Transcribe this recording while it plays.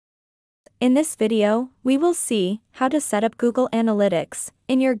In this video, we will see how to set up Google Analytics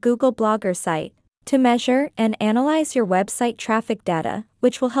in your Google Blogger site to measure and analyze your website traffic data,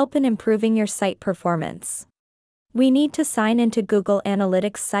 which will help in improving your site performance. We need to sign into Google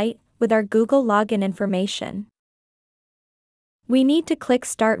Analytics site with our Google login information. We need to click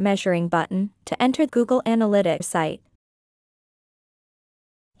Start Measuring button to enter Google Analytics site.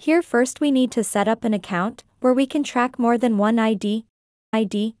 Here first we need to set up an account where we can track more than one ID.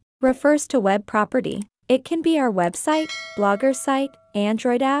 ID refers to web property. It can be our website, Blogger site,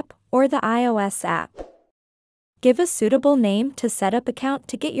 Android app, or the iOS app. Give a suitable name to set up account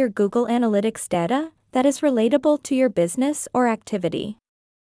to get your Google Analytics data that is relatable to your business or activity.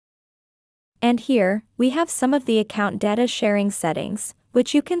 And here, we have some of the account data sharing settings,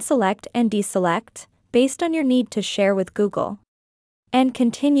 which you can select and deselect based on your need to share with Google. And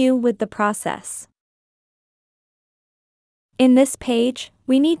continue with the process. In this page,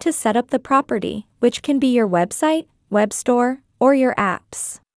 we need to set up the property, which can be your website, web store, or your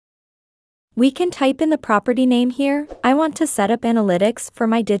apps. We can type in the property name here. I want to set up analytics for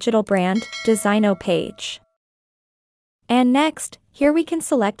my digital brand, Designo page. And next, here we can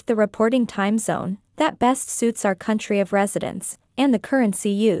select the reporting time zone that best suits our country of residence and the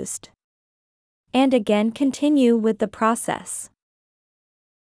currency used. And again continue with the process.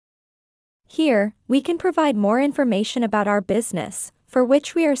 Here, we can provide more information about our business, for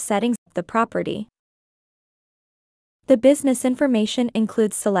which we are setting the property. The business information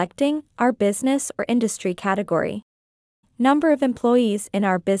includes selecting our business or industry category, number of employees in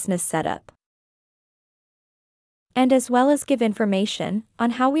our business setup, and as well as give information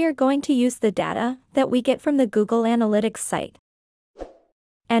on how we are going to use the data that we get from the Google Analytics site.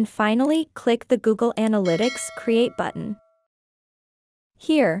 And finally, click the Google Analytics Create button.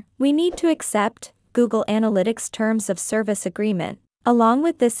 Here, we need to accept Google Analytics Terms of Service Agreement, along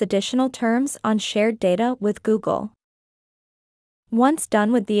with this additional terms on shared data with Google. Once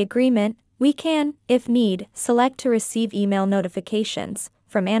done with the agreement, we can, if need, select to receive email notifications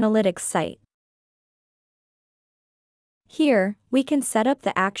from Analytics site. Here, we can set up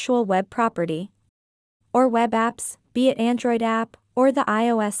the actual web property, or web apps, be it Android app or the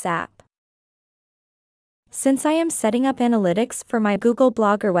iOS app. Since I am setting up analytics for my Google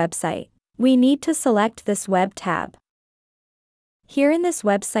Blogger website, we need to select this web tab. Here in this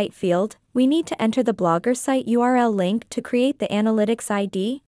website field, we need to enter the Blogger site URL link to create the Analytics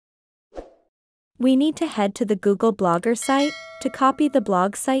ID. We need to head to the Google Blogger site to copy the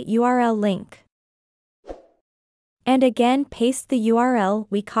blog site URL link. And again paste the URL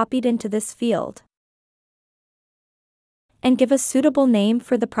we copied into this field. And give a suitable name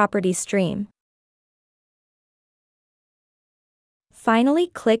for the property stream. Finally,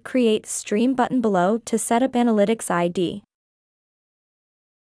 click Create Stream button below to set up Analytics ID.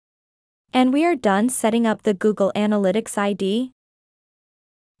 And we are done setting up the Google Analytics ID.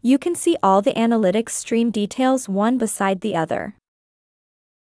 You can see all the analytics stream details one beside the other.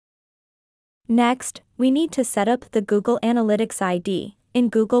 Next, we need to set up the Google Analytics ID in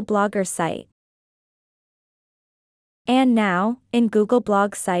Google Blogger site. And now, in Google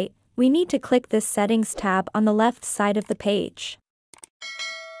Blog site, we need to click this Settings tab on the left side of the page.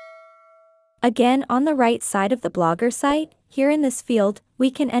 Again, on the right side of the Blogger site, here in this field, we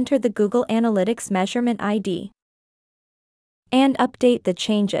can enter the Google Analytics Measurement ID and update the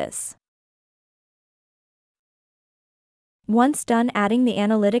changes. Once done adding the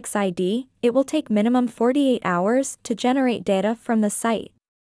Analytics ID, it will take minimum 48 hours to generate data from the site.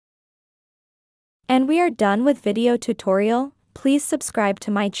 And we are done with video tutorial. Please subscribe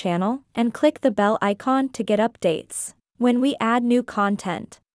to my channel and click the bell icon to get updates when we add new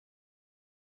content.